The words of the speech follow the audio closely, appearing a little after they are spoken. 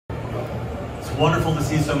wonderful to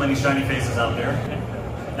see so many shiny faces out there.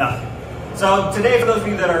 Now, so today, for those of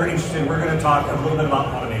you that are interested, we're going to talk a little bit about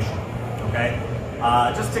automation, okay?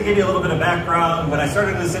 Just to give you a little bit of background, when I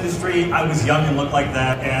started in this industry, I was young and looked like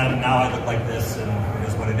that, and now I look like this, and it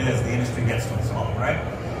is what it is. The industry gets to us all, right?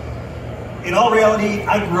 In all reality,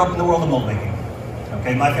 I grew up in the world of mold making.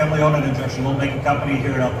 Okay, my family owned an injection mold making company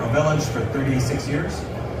here in Elk Grove Village for 36 years.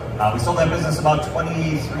 We sold that business about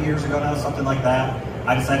 23 years ago now, something like that.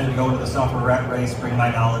 I decided to go into the software rat race, bring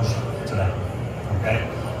my knowledge to that, okay?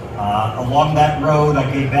 Along that road,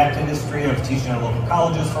 I gave back to industry. I was teaching at local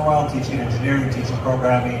colleges for a while, teaching engineering, teaching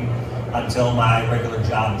programming, until my regular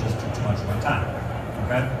job just took too much of my time,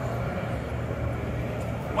 okay?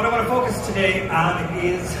 What I want to focus today on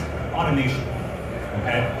is automation,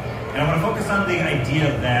 okay? And I want to focus on the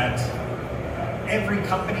idea that every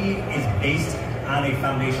company is based on a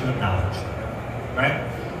foundation of knowledge, right?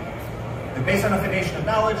 They're based on a foundation of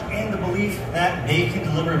knowledge and the belief that they can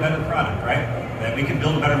deliver a better product, right? That we can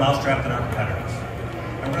build a better mousetrap than our competitors.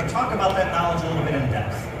 And we're going to talk about that knowledge a little bit in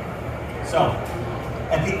depth. So,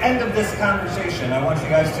 at the end of this conversation, I want you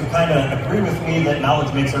guys to kind of agree with me that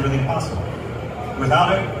knowledge makes everything possible.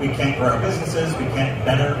 Without it, we can't grow our businesses, we can't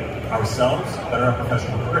better ourselves, better our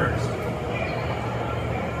professional careers.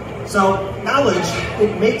 So, knowledge,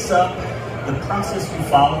 it makes up the process you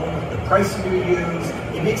follow, the pricing you use,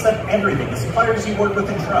 it makes up everything. The suppliers you work with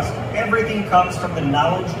and trust. Everything comes from the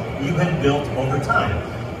knowledge you have built over time.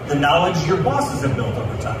 The knowledge your bosses have built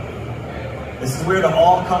over time. This is where it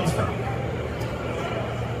all comes from.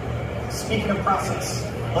 Speaking of process,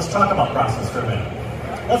 let's talk about process for a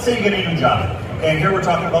minute. Let's say you get a new job. Okay, and here we're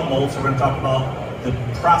talking about mold, so we're going to talk about the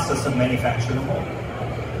process of manufacturing a mold.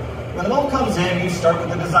 When the mold comes in, you start with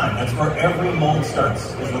the design. That's where every mold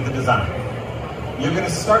starts, is with the design. You're going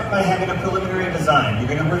to start by having a preliminary design.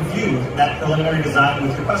 You're going to review that preliminary design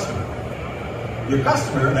with your customer. Your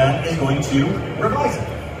customer then is going to revise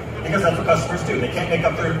it, because that's what customers do. They can't make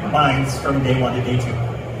up their minds from day one to day two.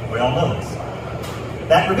 We all know this.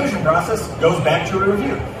 That revision process goes back to a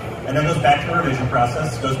review, and then goes back to a revision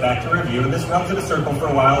process, goes back to review, and this runs in a circle for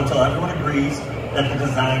a while until everyone agrees that the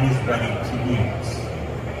design is ready to use.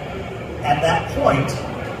 At that point,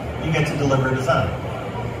 you get to deliver a design.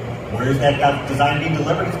 Where is that design being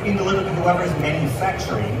delivered? It's being delivered to whoever is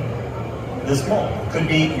manufacturing this mold. It could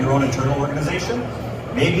be your own internal organization.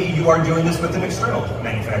 Maybe you are doing this with an external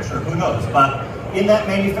manufacturer, who knows? But in that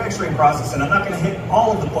manufacturing process, and I'm not going to hit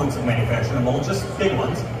all of the points of manufacturing a mold, just big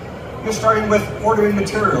ones, you're starting with ordering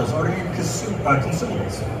materials, ordering your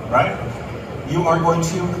consumables, right? You are going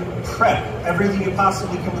to prep everything you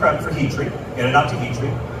possibly can prep for heat treat, get it out to heat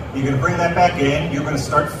treat. You're going to bring that back in, you're going to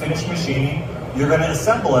start finished machining, you're going to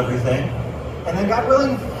assemble everything, and then God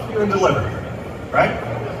willing, you're going to deliver, right?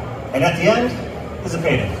 And at the end is a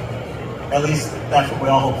payday. At least that's what we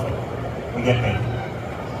all hope for. We get paid.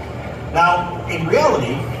 Now, in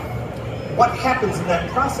reality, what happens in that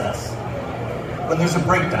process when there's a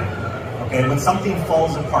breakdown, okay, when something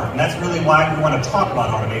falls apart? And that's really why we want to talk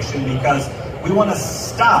about automation, because we want to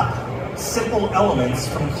stop simple elements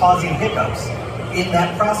from causing hiccups in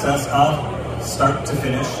that process of start to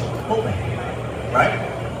finish mold making, right?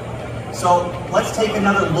 So let's take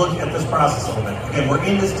another look at this process a little bit. Again, we're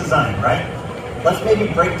in this design, right? Let's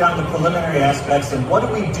maybe break down the preliminary aspects and what do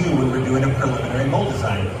we do when we're doing a preliminary mold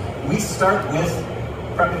design? We start with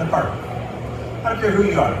prepping the part. I don't care who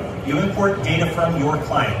you are. You import data from your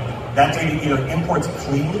client. That data either imports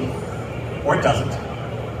cleanly or it doesn't.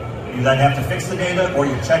 You then have to fix the data, or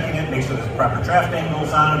you're checking it, make sure there's proper draft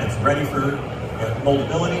angles on it, it's ready for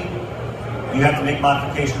moldability. You have to make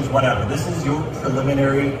modifications, whatever. This is your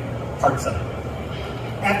preliminary part setup.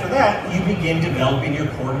 After that, you begin developing your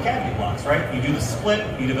core cavity blocks, right? You do the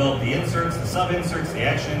split, you develop the inserts, the sub-inserts, the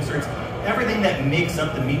action inserts, everything that makes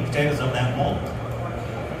up the meat and potatoes of that mold.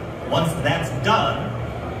 Once that's done,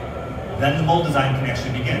 then the mold design can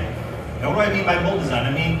actually begin. Now, what do I mean by mold design?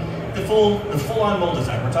 I mean the full-on mold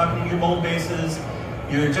design. We're talking your mold bases,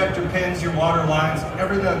 your ejector pins, your water lines,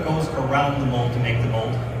 everything that goes around the mold to make the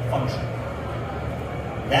mold function.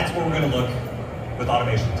 That's where we're going to look with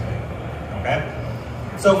automation today, okay?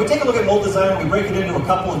 So if we take a look at mold design, we break it into a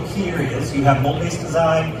couple of key areas. You have mold-based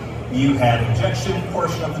design, you have injection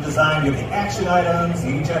portion of the design, you have the action items, the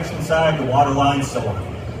injection side, the water lines, so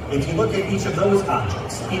on. If you look at each of those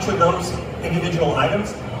objects, each of those individual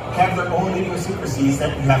items have their own idiosyncrasies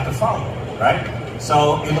that you have to follow, right?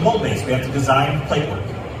 So in the mold base, we have to design plate work.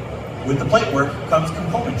 With the plate work comes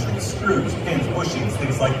componentry, screws, pins, bushings,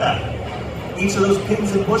 things like that. Each of those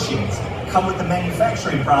pins and bushings come with the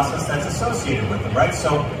manufacturing process that's associated with them, right?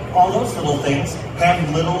 So all those little things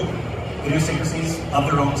have little idiosyncrasies of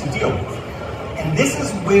their own to deal with. And this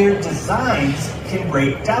is where designs can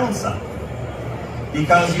break down some.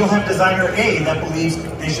 Because you'll have designer A that believes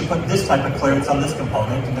they should put this type of clearance on this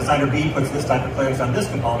component, and designer B puts this type of clearance on this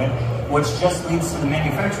component, which just leads to the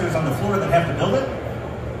manufacturers on the floor that have to build it,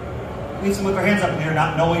 leaves them with their hands up in the air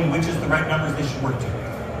not knowing which is the right numbers they should work to,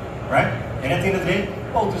 right? And at the end of the day,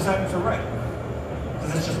 both designers are right,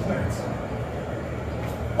 because it's just clearance.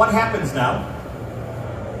 What happens now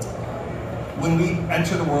when we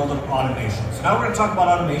enter the world of automation? So now we're going to talk about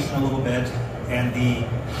automation a little bit, and the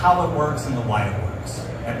how it works and the why it works,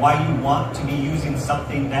 and why you want to be using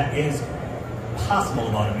something that is possible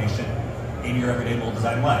of automation in your everyday mold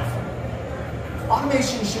design life.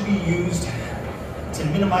 Automation should be used to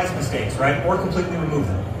minimize mistakes, right? Or completely remove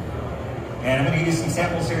them. And I'm going to give you some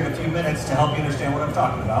samples here in a few minutes to help you understand what I'm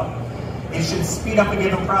talking about. It should speed up a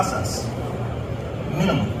given process,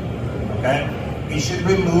 minimally, okay? It should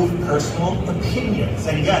remove personal opinions.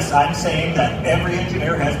 And yes, I'm saying that every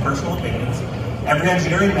engineer has personal opinions. Every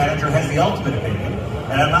engineering manager has the ultimate opinion.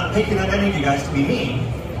 And I'm not picking on any of you guys to be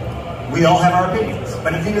mean. We all have our opinions.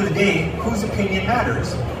 But at the end of the day, whose opinion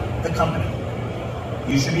matters? The company.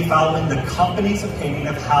 You should be following the company's opinion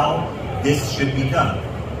of how this should be done,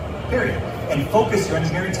 period. And focus your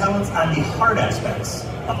engineering talents on the hard aspects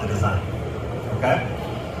of the design, okay?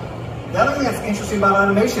 The other thing that's interesting about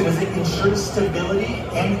automation is it ensures stability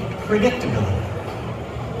and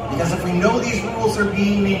predictability. Because if we know these rules are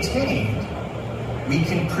being maintained, we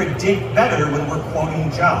can predict better when we're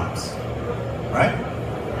quoting jobs, right?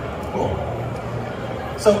 Cool.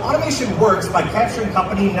 So automation works by capturing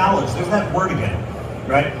company knowledge. There's that word again,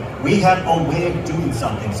 right? We have a way of doing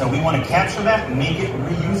something, so we want to capture that and make it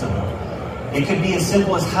reusable. It could be as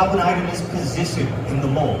simple as how an item is positioned in the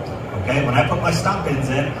mold, okay? When I put my stop pins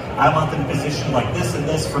in, I want them positioned like this and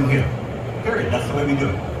this from here, period. That's the way we do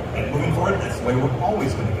it. And moving forward, that's the way we're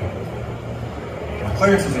always going to do it. And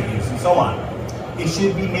clearances are used and so on. It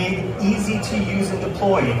should be made easy to use and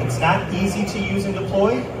deploy. If it's not easy to use and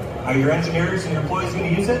deploy, are your engineers and your employees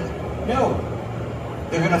going to use it? No.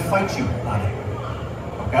 They're going to fight you on it.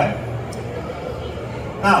 Okay?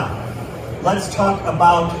 Now, let's talk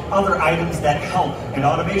about other items that help in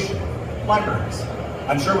automation. Libraries.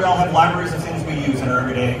 I'm sure we all have libraries of things we use in our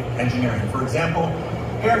everyday engineering. For example,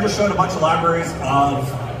 here I'm just showing a bunch of libraries of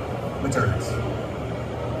materials.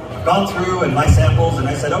 I've gone through in my samples and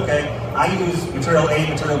I said, okay, I use material A,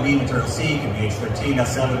 material B, material C, it can be H13,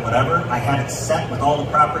 S7, whatever. I have it set with all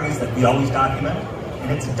the properties that we always document,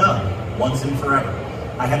 and it's done once and forever.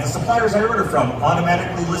 I have the suppliers I order from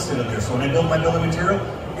automatically listed in there, so when I build my bill of material,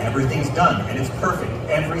 everything's done, and it's perfect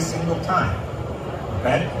every single time,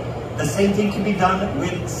 okay? The same thing can be done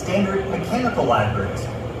with standard mechanical libraries,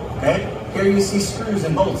 okay? Here you see screws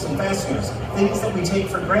and bolts and fasteners, things that we take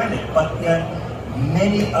for granted, but yet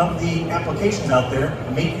many of the applications out there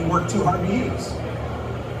make you work too hard to use.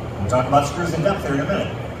 We'll talk about screws in depth here in a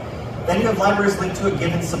minute. Then you have libraries linked to a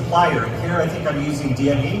given supplier, and here I think I'm using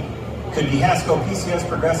DME. Could be Hasco, PCS,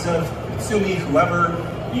 Progressive, Sumi, whoever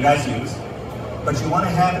you guys use. But you want to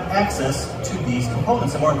have access to these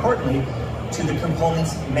components, and more importantly, to the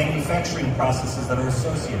components' manufacturing processes that are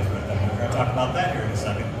associated with them. We're going to talk about that here in a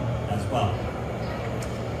second as well.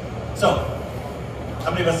 So,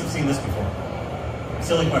 how many of us have seen this before?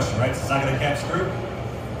 Silly question, right? It's not going to cap screw.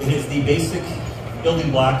 It is the basic building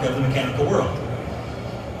block of the mechanical world.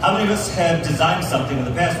 How many of us have designed something in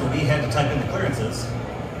the past where we had to type in the clearances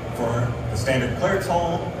for the standard clearance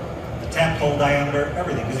hole, the tap hole diameter,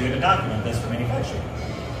 everything, because you had to document this for manufacturing.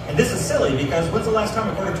 And this is silly because when's the last time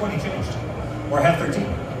a quarter 20 changed? Or half 13?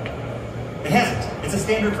 It hasn't. It's a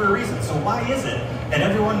standard for a reason. So why is it that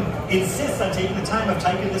everyone insists on taking the time of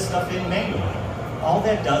typing this stuff in manually? All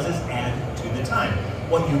that does is add to the time.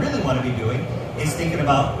 What you really want to be doing is thinking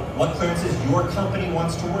about what clearances your company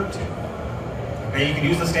wants to work to. Okay, you can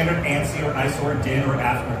use the standard ANSI or ISO or DIN or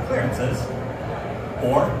AFMER clearances,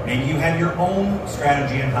 or maybe you have your own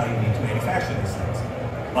strategy on how you need to manufacture these things.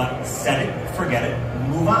 But set it, forget it,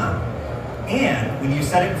 move on. And when you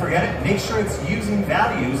set it and forget it, make sure it's using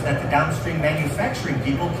values that the downstream manufacturing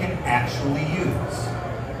people can actually use.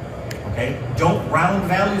 Okay? Don't round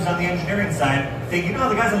values on the engineering side thinking, oh,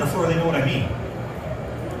 the guys on the floor, they know what I mean.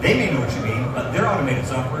 They may know what you mean, but their automated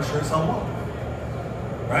software sure as hell won't.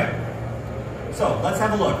 Right? So, let's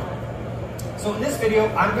have a look. So in this video,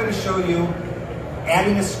 I'm going to show you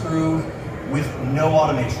adding a screw with no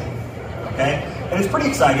automation. Okay? And it's pretty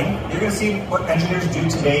exciting. You're going to see what engineers do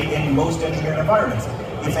today in most engineering environments.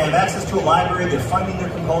 If they have access to a library, they're finding their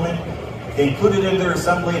component, they put it in their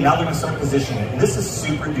assembly, and now they're going to start positioning it. And this is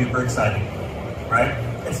super duper exciting, right?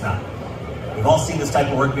 It's not. We've all seen this type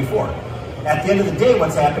of work before. At the end of the day,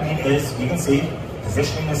 what's happening is, you can see,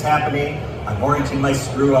 positioning is happening. I'm orienting my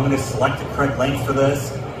screw. I'm going to select the correct length for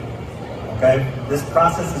this. Okay? This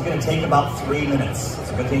process is going to take about 3 minutes. It's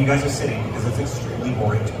a good thing you guys are sitting because it's extremely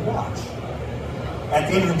boring to watch. At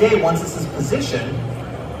the end of the day, once this is positioned,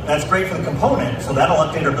 that's great for the component, so that'll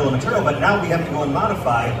update our bill of material, but now we have to go and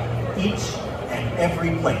modify each and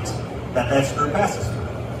every plate that screw passes through.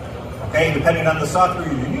 Okay? Depending on the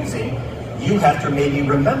software you're using, you have to maybe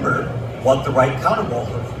remember what the right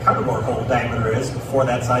counterbore hole diameter is for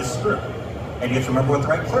that size screw. And you have to remember what the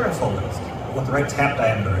right clearance hole is, what the right tap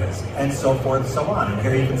diameter is, and so forth and so on. And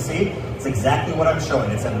here you can see, it's exactly what I'm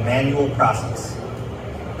showing. It's a manual process.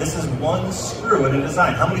 This is one screw in a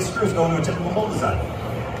design. How many screws go into a typical mold design?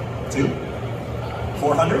 2?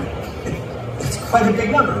 400? It's quite a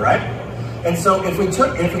big number, right? And so if we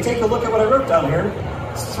take a look at what I wrote down here,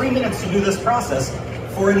 it's 3 minutes to do this process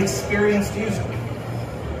for an experienced user.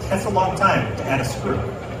 That's a long time to add a screw.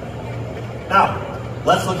 Now,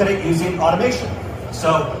 let's look at it using automation.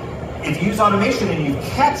 So, if you use automation and you've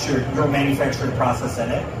captured your manufacturing process in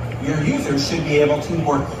it, your user should be able to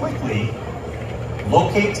more quickly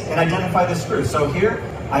locate and identify the screw. So here,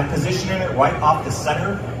 I'm positioning it right off the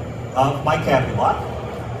center of my cavity block,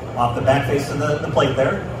 off the back face of the plate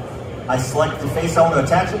there. I select the face I want to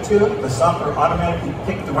attach it to. The software automatically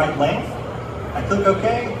picks the right length. I click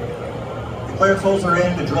OK. The clearance holes are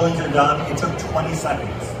in, the drillings are done. It took 20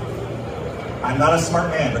 seconds. I'm not a smart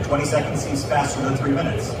man, but 20 seconds seems faster than 3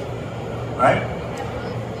 minutes. All right?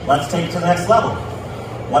 Let's take it to the next level.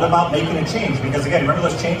 What about making a change? Because again, remember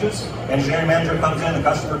those changes? Engineering manager comes in, the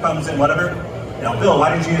customer comes in, whatever. You know, Bill,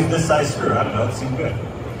 why did you use this size screw? I don't know, it seemed good.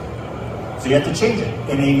 So you have to change it.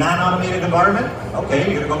 In a non-automated environment, okay,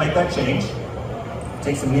 you're gonna go make that change. It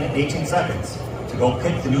takes 1 minute and 18 seconds to go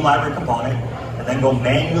pick the new library component and then go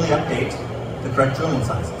manually update the correct drilling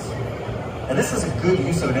sizes. And this is a good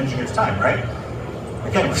use of an engineer's time, right?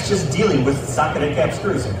 Again, we're just dealing with socket and cap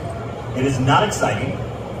screws here. It is not exciting.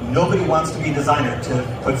 Nobody wants to be a designer to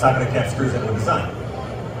put socket and cap screws into a design.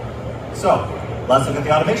 So, let's look at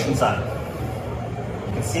the automation side.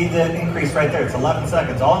 You can see the increase right there. It's 11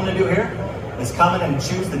 seconds. All I'm going to do here is come in and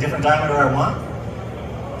choose the different diameter I want.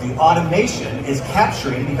 The automation is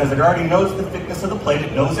capturing, because it already knows the thickness of the plate,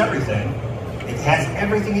 it knows everything. It has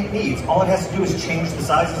everything it needs. All it has to do is change the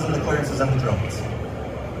sizes and the clearances and the drillings.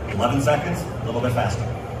 11 seconds, a little bit faster.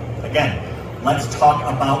 Again, let's talk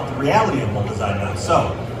about the reality of mold design now.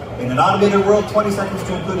 So, in an automated world, 20 seconds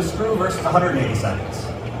to include a screw versus 180 seconds.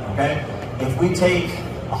 Okay? If we take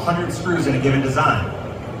 100 screws in a given design,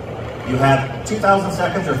 you have 2,000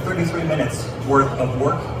 seconds or 33 minutes worth of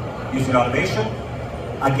work using automation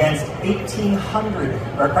against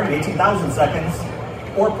 18,000 seconds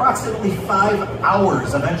or approximately 5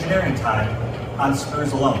 hours of engineering time on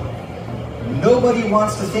screws alone. Nobody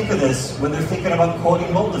wants to think of this when they're thinking about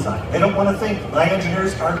coding mold design. They don't want to think my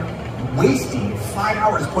engineers are wasting 5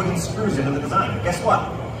 hours putting screws into the design. Guess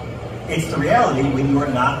what? It's the reality when you are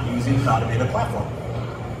not using an automated platform.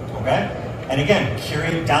 Okay? And again, carry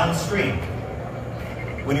it downstream.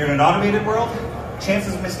 When you're in an automated world,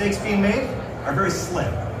 chances of mistakes being made are very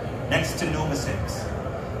slim, next to no mistakes.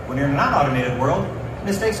 When you're in a non-automated world,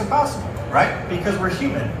 mistakes are possible, right? Because we're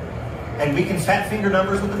human, and we can fat finger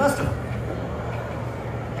numbers with the best of them.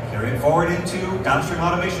 Carry it forward into downstream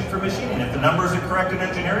automation for machining. If the numbers are correct in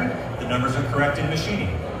engineering, the numbers are correct in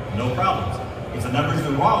machining. No problems. If the numbers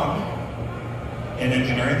are wrong in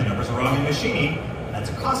engineering, the numbers are wrong in machining, that's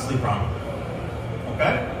a costly problem.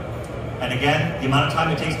 Okay? And again, the amount of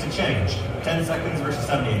time it takes to change, 10 seconds versus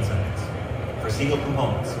 78 seconds for single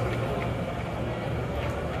components.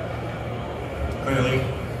 Clearly,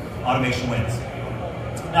 automation wins.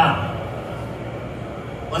 Now,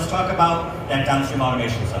 let's talk about that downstream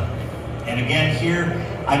automation side. And again, here,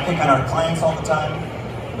 I pick on our clients all the time.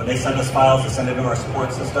 When they send us files, they send it to our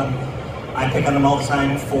support system. I pick on them all the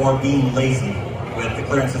time for being lazy with the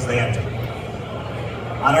clearances they enter.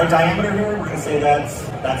 On our diameter here, we're going to say that's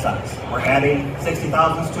that size. We're adding 60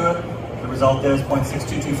 thousandths to it. The result is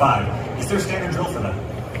 0.6225. Is there a standard drill for that?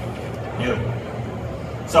 No.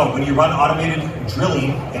 So when you run automated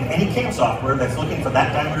drilling in any CAM software that's looking for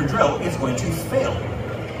that diameter drill, it's going to fail.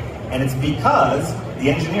 And it's because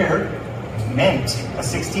the engineer meant a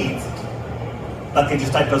 16th, but they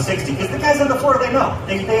just typed those 60 because the guys on the floor, they know.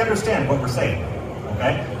 They understand what we're saying.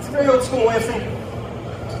 Okay? It's a very old school way of thinking.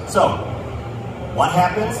 So, what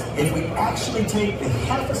happens if we actually take the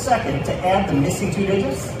half a second to add the missing 2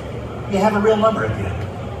 digits? You have a real number at the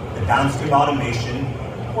end. The downstream automation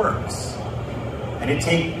works. And it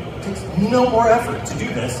takes no more effort to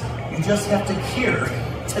do this. You just have to care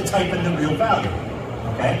to type in the real value.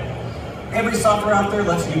 Okay? Every software out there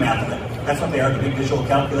lets you do math in it. That's what they are, the big visual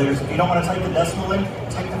calculators. If you don't want to type the decimal in,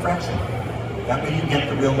 type the fraction. That way you get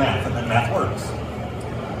the real math, and then math works.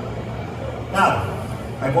 Now,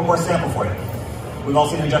 I have one more sample for you. We've all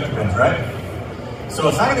seen injector pins, right? So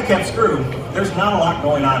a side of the cap screw, there's not a lot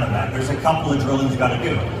going on in that. There's a couple of drillings you got to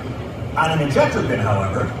do. On an injector pin,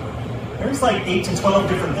 however, there's like 8 to 12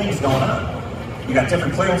 different things going on. You got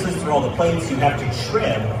different clearances through all the plates. You have to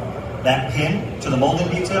trim that pin to the molding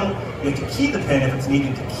detail. You have to key the pin if it's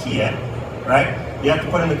needed to key it, right? You have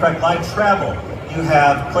to put in the correct line travel. You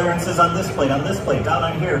have clearances on this plate, down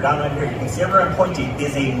on here, down on here. You can see everywhere I'm pointing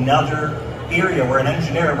is another area where an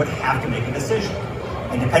engineer would have to make a decision.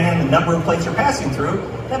 And depending on the number of plates you're passing through,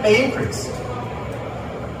 that may increase.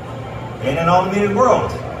 In an automated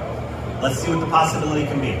world, let's see what the possibility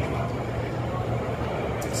can be.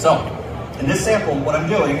 So, in this sample, what I'm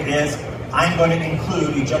doing is I'm going to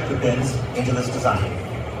include ejector pins into this design.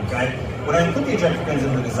 Okay? When I include the ejector pins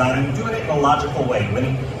into the design, I'm doing it in a logical way.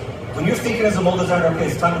 When you're thinking as a mold designer, okay,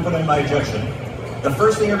 it's time to put in my ejection, the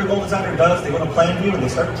first thing every mold designer does, they want a plan view and they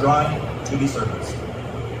start drawing 2D circles.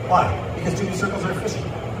 Why? Because 2D circles are efficient.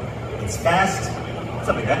 It's fast. What's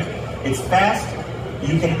up, big guy? It's fast.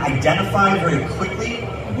 You can identify very quickly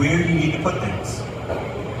where you need to put things.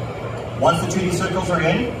 Once the 2D circles are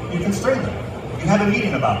in, you can straighten them. You have a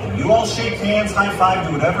meeting about them. You all shake hands, high five,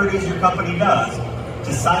 do whatever it is your company does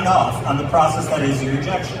to sign off on the process that is your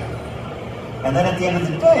ejection. And then at the end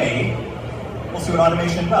of the day, we'll see what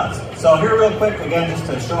automation does. So here real quick, again, just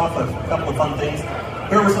to show off a couple of fun things.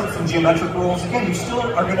 Here were some geometric rules. Again, you still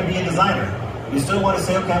are going to be a designer. You still want to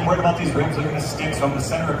say, okay, I'm worried about these rings, they're going to stick, so I'm going to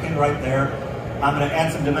center a pin right there. I'm going to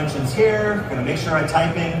add some dimensions here. I'm going to make sure I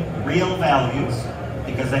type in real values,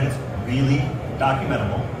 because then it's really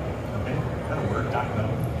documentable. Okay, is that a word,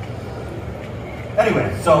 documentable?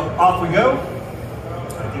 Anyway, so off we go.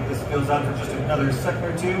 I think this goes on for just another second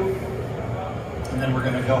or two. And then we're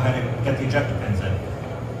going to go ahead and get the ejector pins in.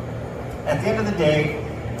 At the end of the day,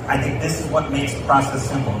 I think this is what makes the process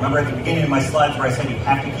simple. Remember at the beginning of my slides where I said you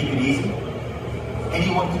have to keep it easy?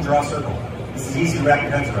 Anyone can draw a circle. This is easy to wrap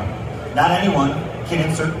your heads around. Not anyone can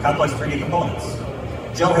insert complex 3D components.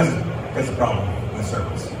 Joe has a problem with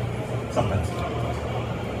circles, sometimes.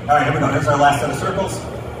 All right, here we go. Here's our last set of circles.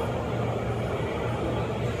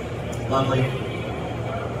 Lovely.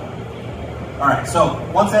 All right,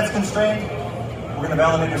 so once that's constrained, we're going to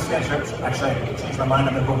validate your sketch. Actually, I changed my mind.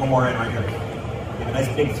 I'm going to put one more in right here. Get a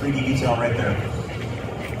nice big 3D detail right there.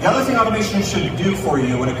 The other thing automation should do for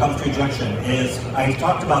you when it comes to ejection is, I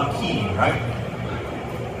talked about keying, right?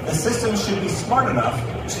 The system should be smart enough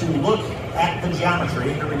to look at the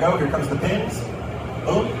geometry. Here we go. Here comes the pins.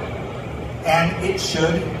 Boom. And it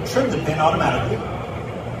should trim the pin automatically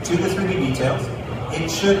to the 3D details. It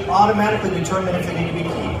should automatically determine if they need to be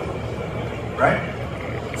keyed, right?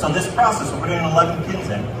 So this process, we're putting 11 pins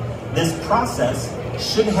in, this process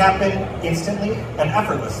should happen instantly and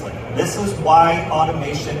effortlessly. This is why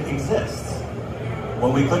automation exists.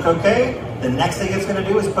 When we click OK, the next thing it's going to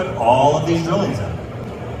do is put all of these drillings in.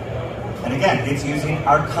 And again, it's using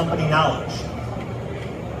our company knowledge.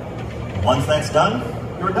 Once that's done,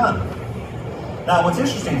 you're done. Now, what's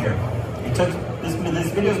interesting here, it took this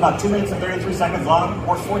video is about 2 minutes and 33 seconds long,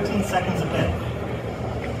 or 14 seconds a pin.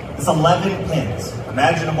 It's 11 pins.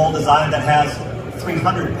 Imagine a mold design that has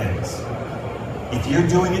 300 pins. If you're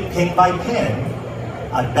doing it pin by pin,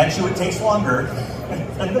 I bet you it takes longer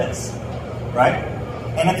than this, right?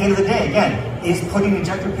 And at the end of the day, again, is putting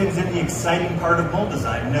ejector pins in the exciting part of mold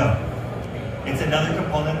design? No. It's another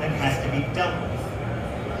component that has to be dealt with.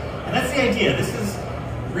 And that's the idea. This is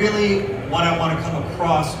really what I want to come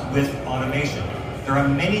across with automation. There are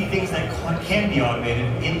many things that can be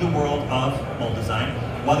automated in the world of mold design,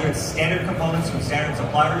 whether it's standard components from standard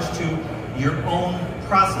suppliers to your own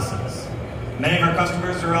processes. Many of our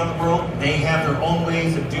customers around the world, they have their own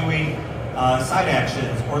ways of doing side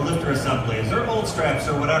actions or lifter assemblies or mold straps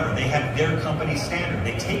or whatever. They have their company standard.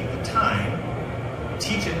 They take the time,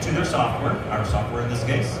 teach it to their software, our software in this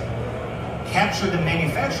case, capture the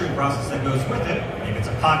manufacturing process that goes with it. Maybe it's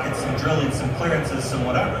a pocket, some drilling, some clearances, some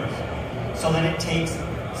whatever. So then it takes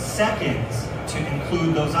seconds to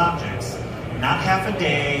include those objects. Not half a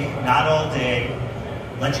day, not all day.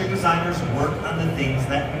 Let your designers work on the things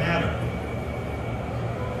that matter.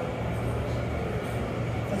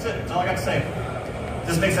 That's it. That's all I got to say.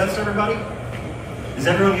 Does this make sense to everybody? Is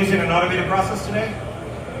everyone using an automated process today?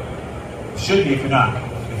 Should be if you're not.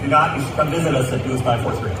 If you're not, you should come visit us at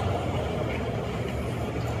US543.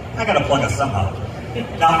 I got to plug us somehow.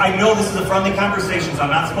 Now, I know this is a friendly conversation, so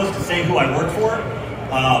I'm not supposed to say who I work for.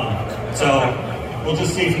 So we'll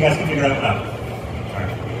just see if you guys can figure that out. All right.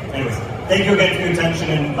 Anyways, Thank you again for your attention,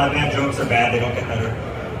 and my bad jokes are bad, they don't get better.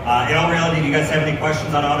 In all reality, do you guys have any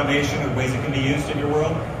questions on automation or ways it can be used in your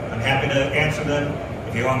world? I'm happy to answer them.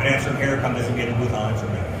 If you want me to answer them here, come visit me at the booth, I'll answer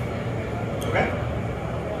them there. Okay?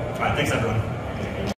 All right, thanks everyone.